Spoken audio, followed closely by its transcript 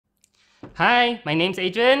Hi, my name's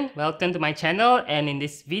Adrian. Welcome to my channel, and in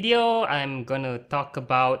this video I'm gonna talk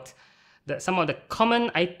about some of the common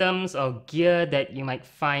items or gear that you might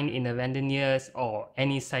find in a Randonneurs or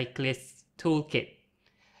any cyclist toolkit.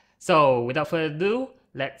 So without further ado,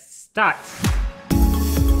 let's start.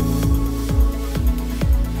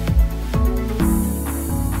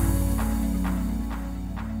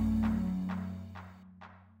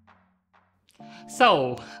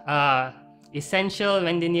 So, essential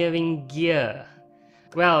Randonneuring gear.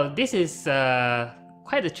 Well, this is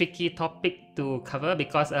quite a tricky topic to cover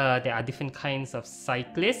because there are different kinds of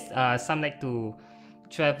cyclists. Some like to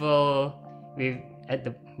travel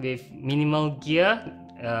with minimal gear,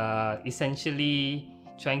 essentially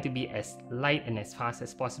trying to be as light and as fast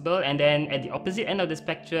as possible. And then at the opposite end of the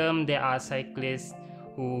spectrum, there are cyclists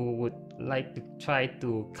who would like to try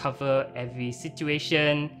to cover every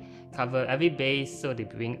situation, cover every base, so they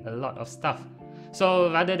bring a lot of stuff. So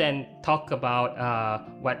rather than talk about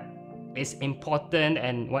what is important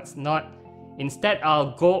and what's not, instead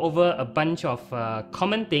I'll go over a bunch of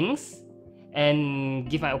common things and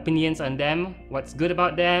give my opinions on them, what's good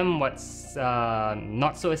about them, what's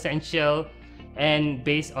not so essential, and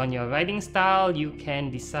based on your riding style, you can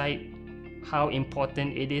decide how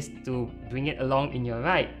important it is to bring it along in your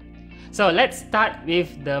ride. So let's start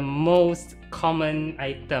with the most common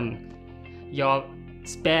item, your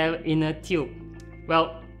spare inner tube.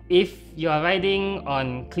 Well, if you are riding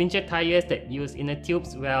on clincher tires that use inner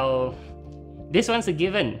tubes, well, this one's a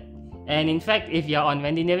given. And in fact, if you're on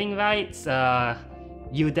Randonneuring rides,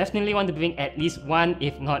 you definitely want to bring at least one,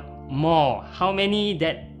 if not more. How many?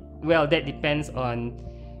 That depends on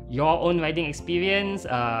your own riding experience,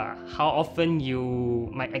 how often you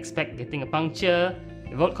might expect getting a puncture,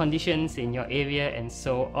 road conditions in your area, and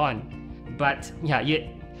so on. But yeah,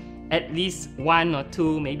 at least one or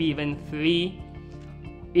two, maybe even three.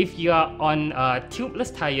 If you are on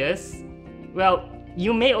tubeless tires, well,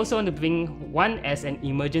 you may also want to bring one as an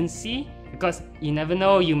emergency, because you never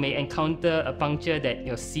know, you may encounter a puncture that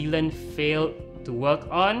your sealant failed to work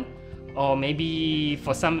on, or maybe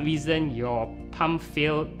for some reason your pump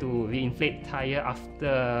failed to reinflate the tire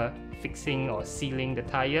after fixing or sealing the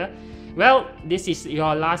tire. Well, this is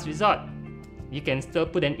your last resort. You can still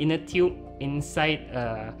put an inner tube inside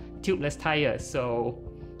a tubeless tire. So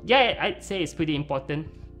yeah, I'd say it's pretty important.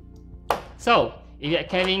 So if you're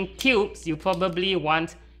carrying tubes, you probably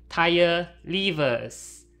want tire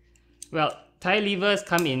levers. Well, tire levers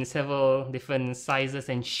come in several different sizes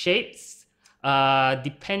and shapes.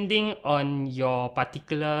 Depending on your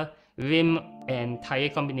particular rim and tire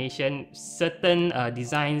combination, certain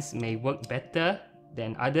designs may work better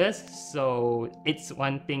than others, so it's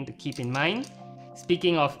one thing to keep in mind.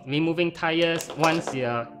 Speaking of removing tires, once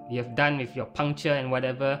you've done with your puncture and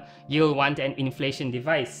whatever, you'll want an inflation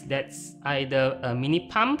device. That's either a mini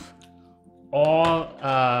pump or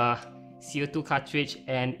a CO2 cartridge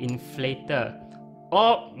and inflator,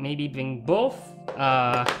 or maybe bring both.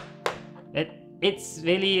 It's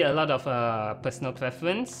really a lot of personal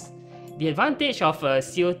preference. The advantage of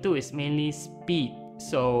CO2 is mainly speed.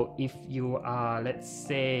 So if you are, let's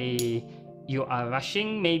say, you are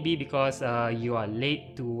rushing, maybe because you are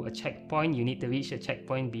late to a checkpoint, you need to reach a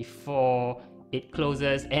checkpoint before it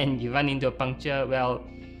closes and you run into a puncture, well,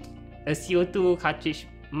 a CO2 cartridge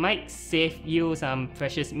might save you some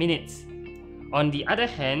precious minutes. On the other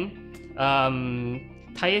hand,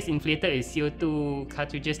 tires inflated with CO2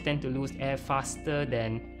 cartridges tend to lose air faster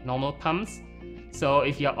than normal pumps. So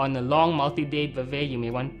if you're on a long multi-day brevet, you may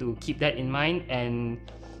want to keep that in mind, and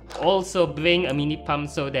also bring a mini pump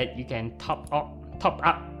so that you can top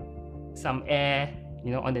up some air,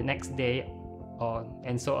 on the next day,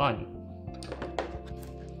 and so on.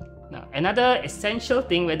 Now, another essential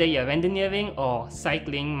thing, whether you're randonneuring or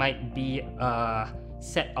cycling, might be a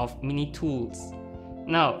set of mini tools.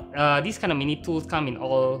 Now, these kind of mini tools come in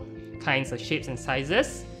all kinds of shapes and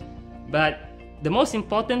sizes, but the most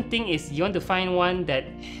important thing is you want to find one that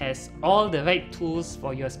has all the right tools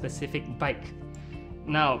for your specific bike.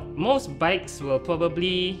 Now, most bikes will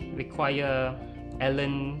probably require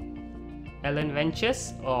Allen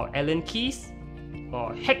wrenches or Allen keys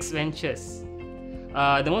or hex wrenches.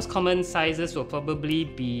 The most common sizes will probably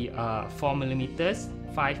be 4mm,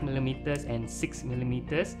 5mm, and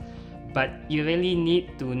 6mm. But you really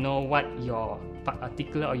need to know what your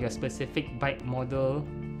particular or your specific bike model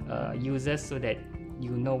uses, so that you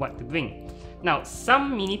know what to bring. Now,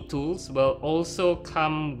 some mini tools will also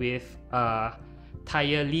come with a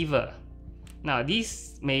tire lever. Now,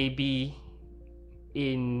 these may be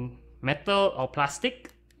in metal or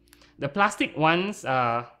plastic. The plastic ones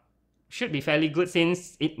should be fairly good,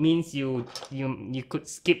 since it means you could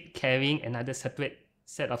skip carrying another separate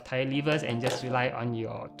set of tire levers and just rely on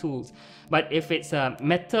your tools. But if it's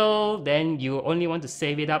metal, then you only want to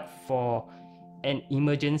save it up for an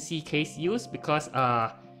emergency case use, because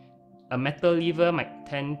a metal lever might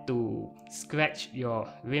tend to scratch your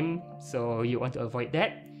rim, so you want to avoid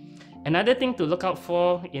that. Another thing to look out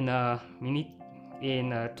for in a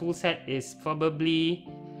tool set is probably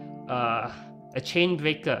a chain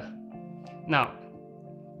breaker. Now,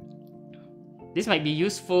 this might be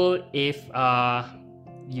useful if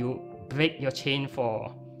you break your chain for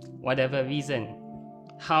whatever reason.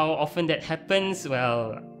 How often that happens,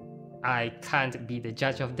 well, I can't be the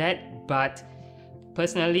judge of that, but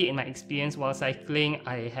personally, in my experience while cycling,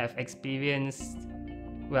 I have experienced,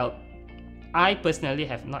 well, I personally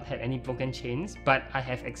have not had any broken chains, but I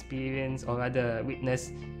have experienced, or rather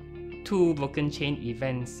witnessed, 2 broken chain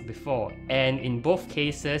events before, and in both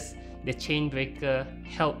cases, the chain breaker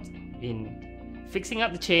helped in fixing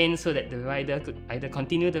up the chain so that the rider could either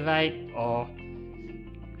continue the ride or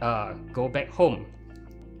go back home.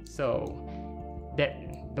 So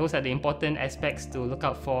those are the important aspects to look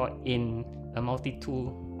out for in a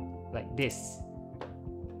multi-tool like this.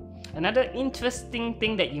 Another interesting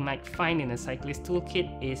thing that you might find in a cyclist toolkit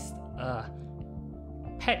is a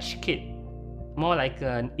patch kit, more like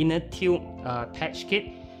an inner tube patch kit.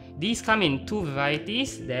 These come in 2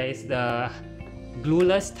 varieties. There is the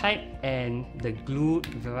glueless type and the glued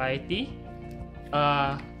variety.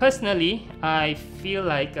 Personally, I feel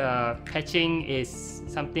like patching is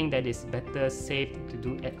something that is better safe to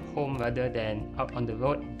do at home rather than out on the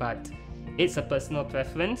road, but it's a personal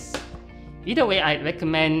preference. Either way, I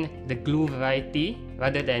recommend the glue variety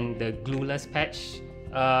rather than the glueless patch.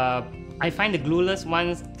 I find the glueless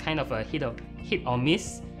ones kind of a hit or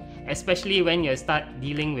miss, especially when you start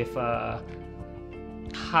dealing with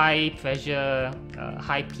high pressure,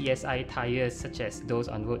 high PSI tires such as those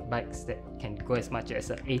on road bikes that can go as much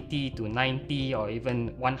as 80 to 90 or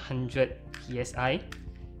even 100 PSI.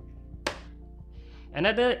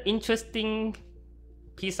 Another interesting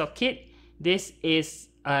piece of kit, this is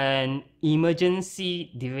an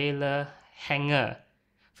emergency derailleur hanger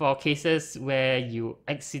for cases where you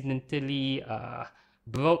accidentally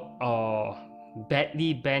broke or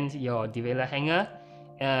badly bent your derailleur hanger.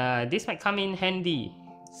 This might come in handy.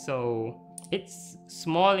 So it's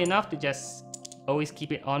small enough to just always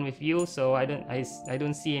keep it on with you, so I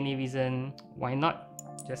don't see any reason why not.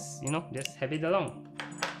 Just just have it along.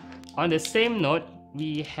 On the same note,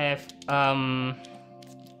 we have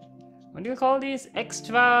what do you call these?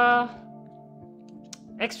 Extra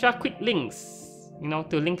quick links,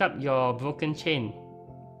 to link up your broken chain.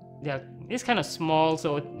 It's kind of small,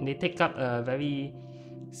 so they take up a very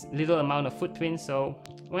little amount of footprint, so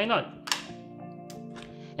why not?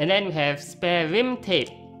 And then we have spare rim tape.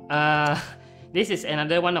 This is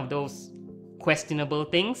another one of those questionable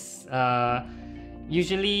things.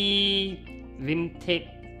 Usually rim tape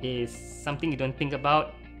is something you don't think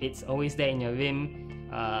about. It's always there in your rim.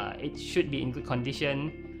 It should be in good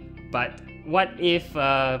condition, but what if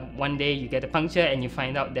one day you get a puncture and you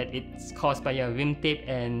find out that it's caused by your rim tape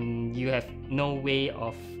and you have no way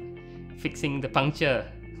of fixing the puncture?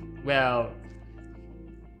 Well,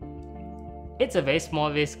 it's a very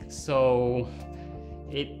small risk, so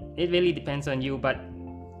it really depends on you, but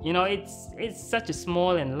it's such a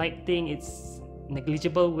small and light thing. It's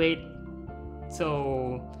negligible weight,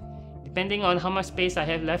 so depending on how much space I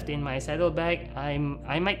have left in my saddlebag, I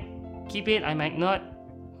might keep it, I might not.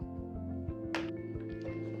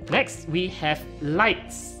 Next, we have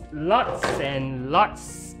lights. Lots and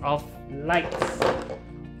lots of lights.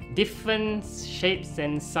 Different shapes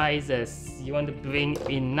and sizes. You want to bring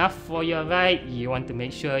enough for your ride. You want to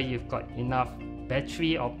make sure you've got enough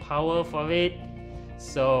battery or power for it.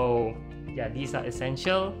 So yeah, these are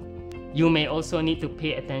essential. You may also need to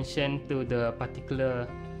pay attention to the particular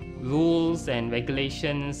rules and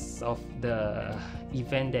regulations of the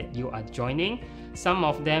event that you are joining. Some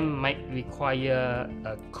of them might require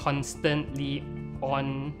a constantly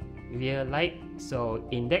on rear light, so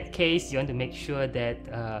in that case you want to make sure that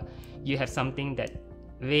you have something that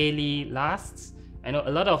really lasts. I know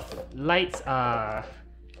a lot of lights are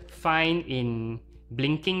fine in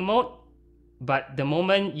blinking mode, but the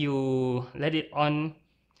moment you let it on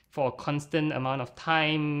for a constant amount of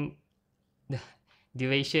time, the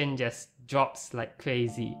duration just drops like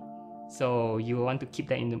crazy. So you want to keep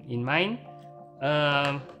that in mind.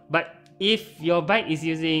 But if your bike is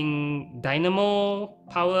using dynamo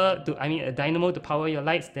power a dynamo to power your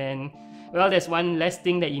lights, then well, there's one less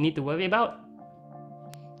thing that you need to worry about.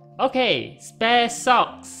 Okay, spare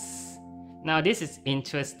socks. Now this is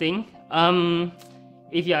interesting.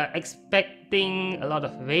 If you are expecting a lot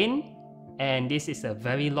of rain, and this is a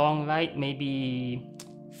very long ride, maybe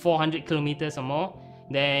 400 kilometers or more,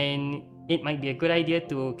 then it might be a good idea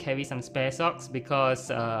to carry some spare socks,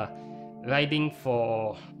 because riding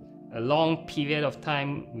for a long period of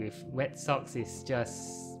time with wet socks is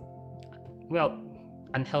just, well,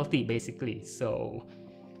 unhealthy basically. So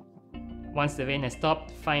once the rain has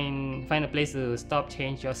stopped, find a place to stop,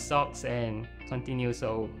 change your socks, and continue.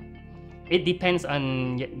 So it depends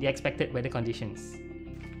on the expected weather conditions.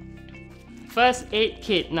 First aid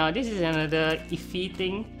kit. Now this is another iffy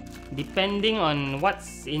thing. Depending on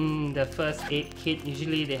what's in the first aid kit,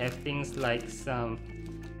 usually they have things like some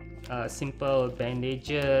simple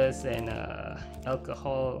bandages and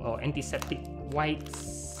alcohol or antiseptic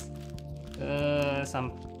wipes,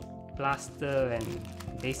 some plaster and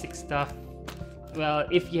basic stuff. Well,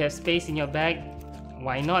 if you have space in your bag,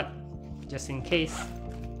 why not, just in case.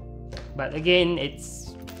 But again,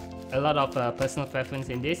 it's a lot of personal preference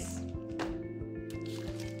in this.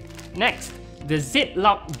 Next, the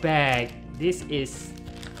Ziploc bag. This is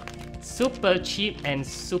super cheap and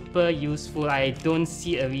super useful. I don't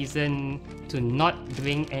see a reason to not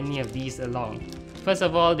bring any of these along. First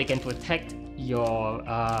of all, they can protect your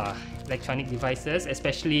electronic devices,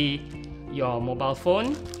 especially your mobile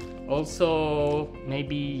phone. Also,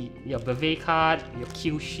 maybe your brevet card, your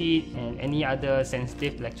cue sheet, and any other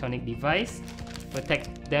sensitive electronic device.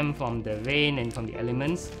 Protect them from the rain and from the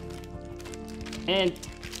elements. And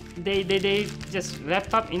they just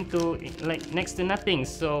wrap up into like next to nothing.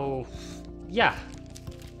 So yeah,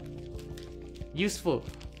 useful.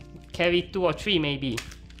 Carry 2 or 3 maybe.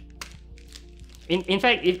 In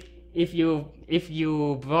fact, if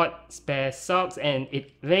you brought spare socks and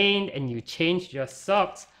it rained and you changed your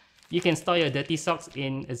socks, you can store your dirty socks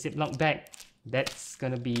in a Ziploc bag. That's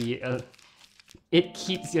gonna be it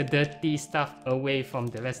keeps your dirty stuff away from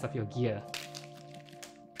the rest of your gear.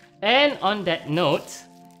 And on that note,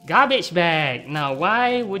 garbage bag. Now,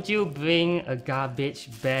 why would you bring a garbage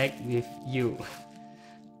bag with you?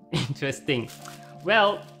 Interesting.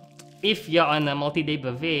 Well, if you're on a multi-day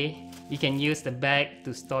brevet, you can use the bag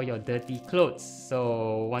to store your dirty clothes.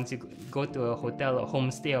 So once you go to a hotel or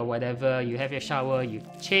homestay or whatever, you have your shower, you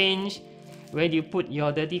change. Where do you put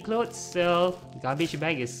your dirty clothes? Well, garbage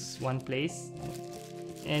bag is one place.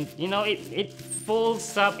 And you know, it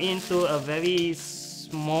folds up into a very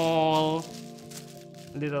small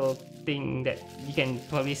little thing that you can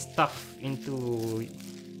probably stuff into.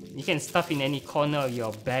 You can stuff in any corner of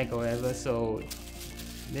your bag or whatever. So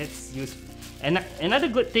that's useful. And another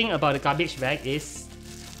good thing about the garbage bag is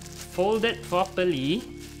folded properly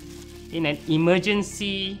in an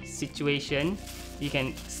emergency situation. You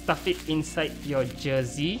can stuff it inside your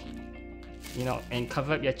jersey, you know, and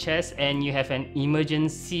cover up your chest, and you have an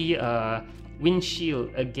emergency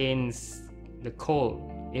windshield against the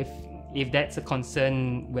cold if that's a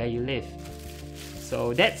concern where you live.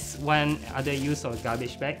 So that's one other use of a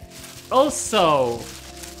garbage bag. Also,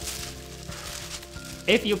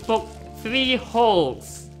 if you poke 3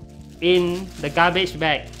 holes in the garbage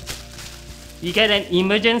bag, you get an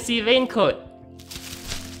emergency raincoat.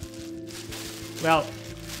 Well,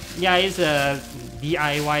 yeah, it's a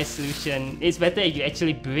DIY solution. It's better if you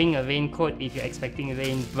actually bring a raincoat if you're expecting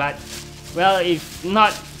rain, but well, if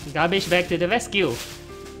not, garbage bag to the rescue.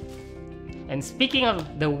 And speaking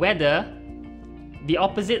of the weather, the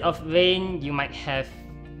opposite of rain, you might have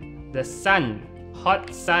the sun.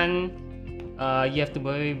 Hot sun. You have to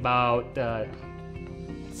worry about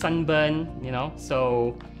sunburn, you know.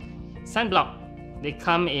 So sunblock, they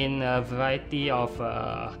come in a variety of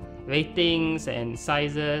ratings and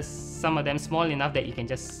sizes. Some of them small enough that you can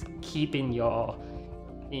just keep in your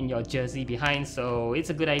jersey behind. So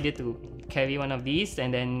it's a good idea to carry one of these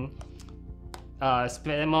and then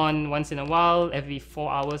spread them on once in a while, every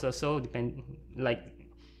 4 hours or so. Like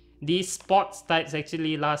these sports types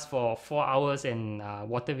actually last for 4 hours and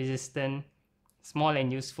water resistant. Small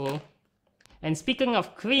and useful. And speaking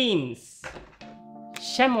of creams,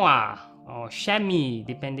 chamois or chamois,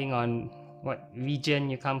 depending on what region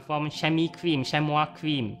you come from, chamois cream,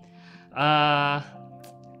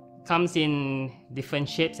 comes in different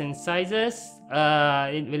shapes and sizes.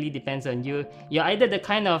 It really depends on you. You're either the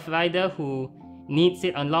kind of rider who needs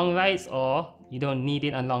it on long rides, or you don't need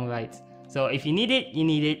it on long rides. So if you need it, you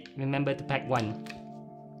need it. Remember to pack one.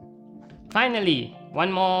 Finally, one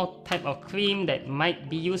more type of cream that might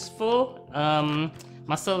be useful,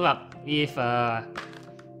 muscle rub. If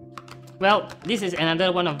well, this is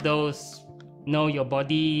another one of those know your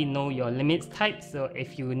body, know your limits type. So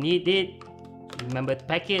if you need it, remember to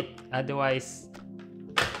pack it. Otherwise,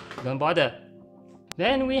 don't bother.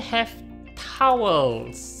 Then we have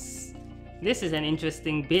towels. This is an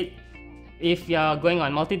interesting bit. If you're going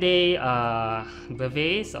on multi-day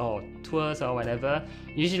buffets or tours or whatever,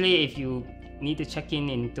 usually if you need to check in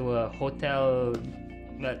into a hotel,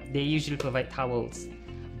 they usually provide towels.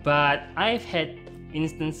 But I've had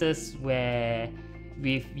instances where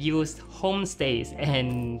we've used homestays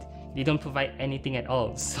and they don't provide anything at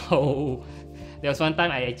all. So there was one time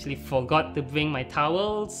I actually forgot to bring my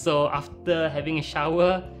towels. So after having a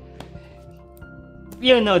shower,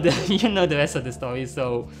 you know the rest of the story.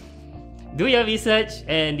 So do your research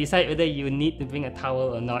and decide whether you need to bring a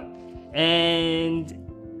towel or not. And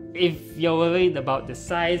if you're worried about the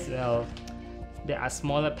size, well, there are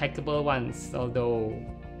smaller packable ones, although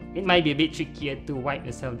it might be a bit trickier to wipe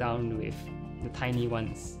yourself down with the tiny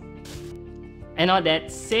ones. And on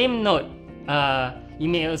that same note, you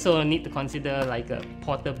may also need to consider like a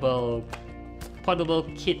portable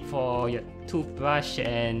kit for your toothbrush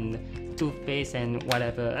and toothpaste and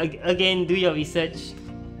whatever. Again, do your research.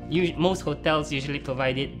 Most hotels usually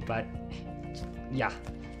provide it, but yeah,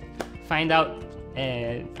 find out,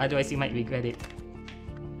 otherwise you might regret it.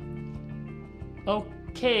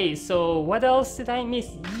 Okay, so what else did I miss?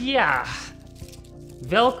 Yeah,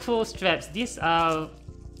 Velcro straps. These are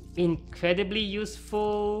incredibly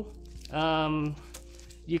useful.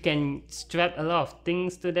 You can strap a lot of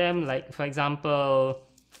things to them, like for example,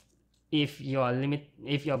 if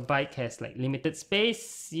your bike has like limited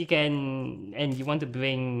space, you want to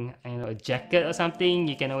bring, you know, a jacket or something,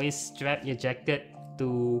 you can always strap your jacket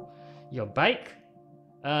to your bike.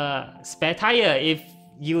 Spare tire, if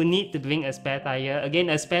you need to bring a spare tire. Again,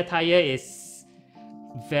 a spare tire is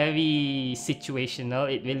very situational.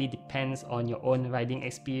 It really depends on your own riding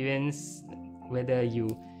experience whether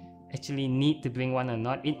you actually need to bring one or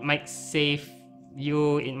not. It might save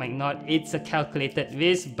you, it might not. It's a calculated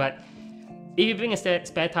risk, but if you bring a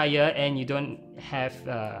spare tire and you don't have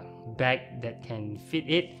a bag that can fit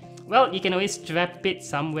it, well, you can always strap it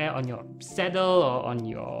somewhere on your saddle or on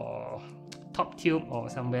your top tube or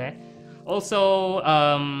somewhere. Also,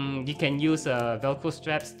 you can use Velcro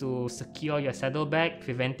straps to secure your saddlebag,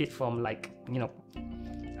 prevent it from, like, you know,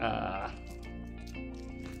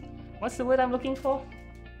 what's the word I'm looking for?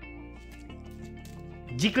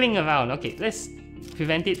 Jiggling around. Okay, let's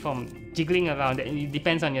prevent it from jiggling around. It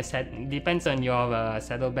depends on your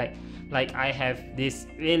saddlebag. Like, I have this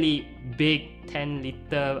really big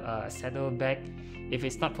 10-liter saddlebag. If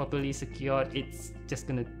it's not properly secured, it's just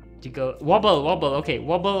gonna wobble. Okay,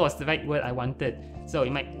 wobble was the right word I wanted. So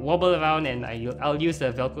it might wobble around, and I'll use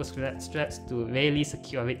the Velcro straps to really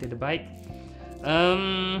secure it to the bike.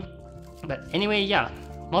 But anyway, yeah,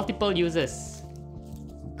 multiple uses.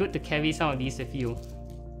 Good to carry some of these with you.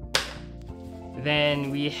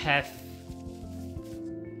 Then we have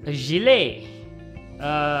a gilet.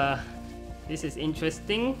 This is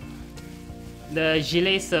interesting. The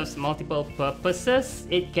gilet serves multiple purposes.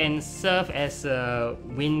 It can serve as a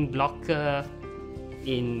wind blocker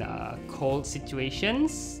in cold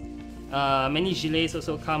situations. Many gilets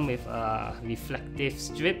also come with reflective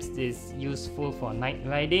strips. This is useful for night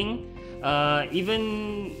riding.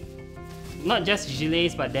 Even not just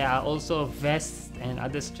gilets, but there are also vests and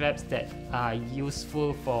other straps that are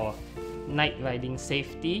useful for night riding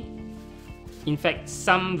safety. In fact,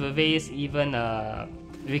 some verves even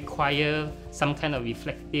require some kind of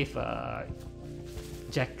reflective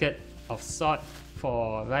jacket of sort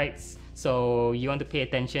for rides. So you want to pay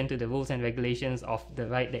attention to the rules and regulations of the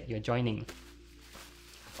ride that you're joining.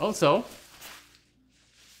 Also,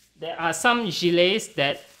 there are some gilets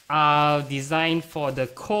that are designed for the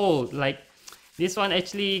cold. Like this one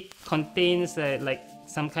actually contains like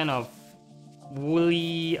some kind of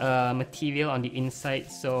woolly material on the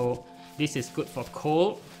inside, so this is good for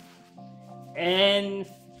cold. And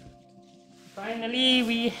finally,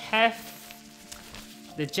 we have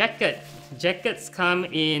the jacket. Jackets come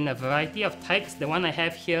in a variety of types. The one I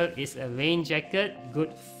have here is a rain jacket,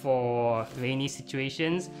 good for rainy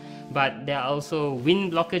situations. But there are also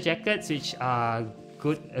wind blocker jackets, which are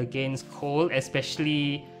good against cold,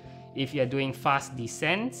 especially if you're doing fast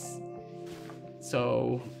descents.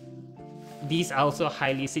 So these are also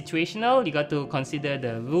highly situational. You got to consider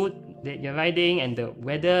the route that you're riding and the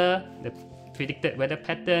weather, the predicted weather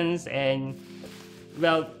patterns, and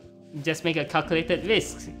well, just make a calculated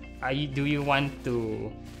risk. Do you want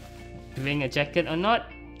to bring a jacket or not?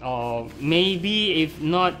 Or maybe if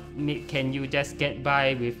not, can you just get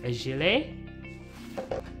by with a gilet?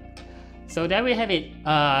 So there we have it.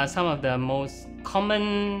 Some of the most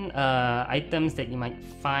common items that you might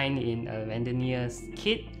find in a Randonneur's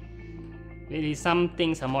kit. Really, some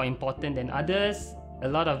things are more important than others. A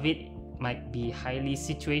lot of it might be highly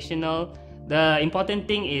situational. The important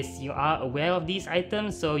thing is you are aware of these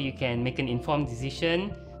items so you can make an informed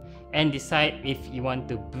decision and decide if you want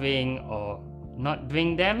to bring or not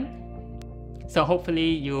bring them. So hopefully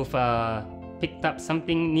you've picked up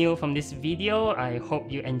something new from this video. I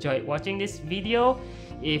hope you enjoyed watching this video.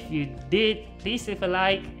 If you did, please leave a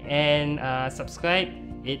like and subscribe.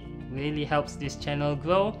 It really helps this channel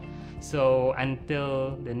grow. So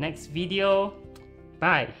until the next video,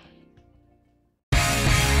 bye.